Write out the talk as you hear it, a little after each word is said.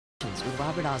Reivers with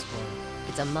Robert Osborne.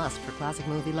 It's a must for classic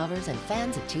movie lovers and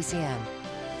fans of TCM.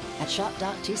 At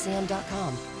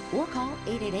shop.tcm.com or call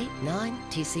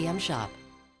 888-9-TCM-SHOP.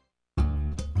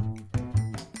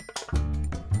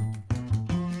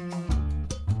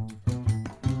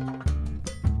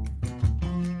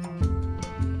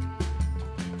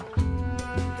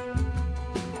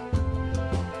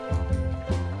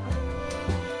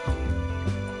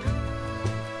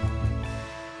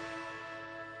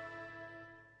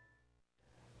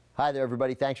 Hi there,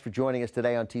 everybody. Thanks for joining us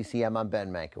today on TCM. I'm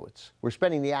Ben Mankiewicz. We're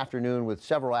spending the afternoon with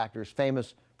several actors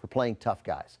famous for playing tough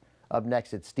guys. Up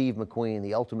next, it's Steve McQueen,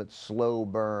 the ultimate slow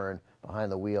burn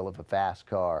behind the wheel of a fast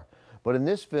car. But in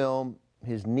this film,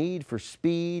 his need for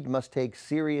speed must take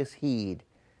serious heed.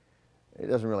 It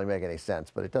doesn't really make any sense,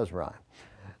 but it does rhyme.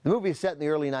 The movie is set in the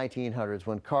early 1900s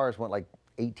when cars went like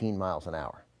 18 miles an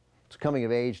hour. It's a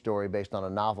coming-of-age story based on a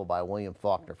novel by William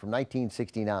Faulkner from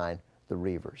 1969, The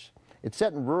Reivers. It's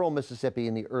set in rural Mississippi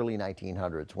in the early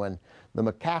 1900s when the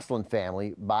McCaslin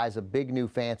family buys a big new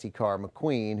fancy car.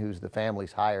 McQueen, who's the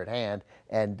family's hired hand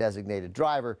and designated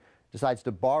driver, decides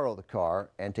to borrow the car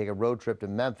and take a road trip to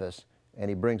Memphis, and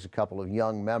he brings a couple of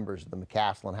young members of the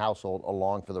McCaslin household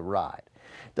along for the ride.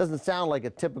 It doesn't sound like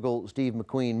a typical Steve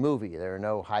McQueen movie. There are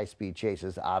no high-speed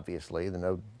chases, obviously. There are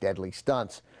no deadly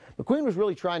stunts. McQueen was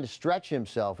really trying to stretch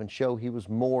himself and show he was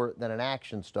more than an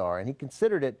action star, and he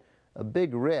considered it a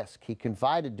big risk. He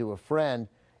confided to a friend,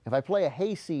 "If I play a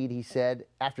hayseed," he said,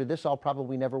 "after this I'll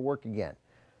probably never work again."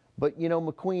 But you know,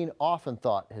 McQueen often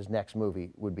thought his next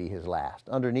movie would be his last.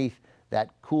 Underneath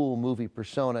that cool movie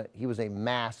persona, he was a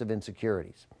mass of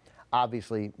insecurities.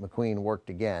 Obviously, McQueen worked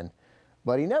again,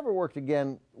 but he never worked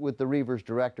again with the Reivers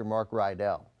director, Mark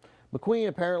Rydell. McQueen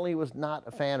apparently was not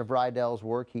a fan of Rydell's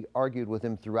work. He argued with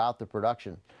him throughout the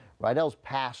production. Rydell's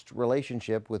past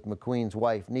relationship with McQueen's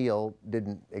wife, Neil,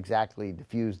 didn't exactly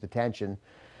diffuse the tension.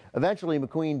 Eventually,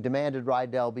 McQueen demanded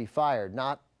Rydell be fired,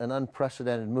 not an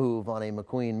unprecedented move on a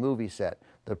McQueen movie set.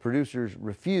 The producers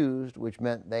refused, which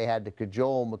meant they had to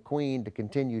cajole McQueen to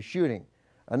continue shooting.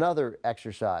 Another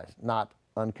exercise not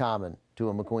uncommon to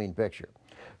a McQueen picture.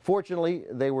 Fortunately,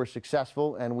 they were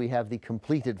successful, and we have the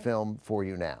completed film for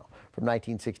you now. From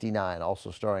 1969, also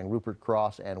starring Rupert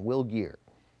Cross and Will Geer,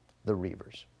 The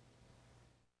Reivers.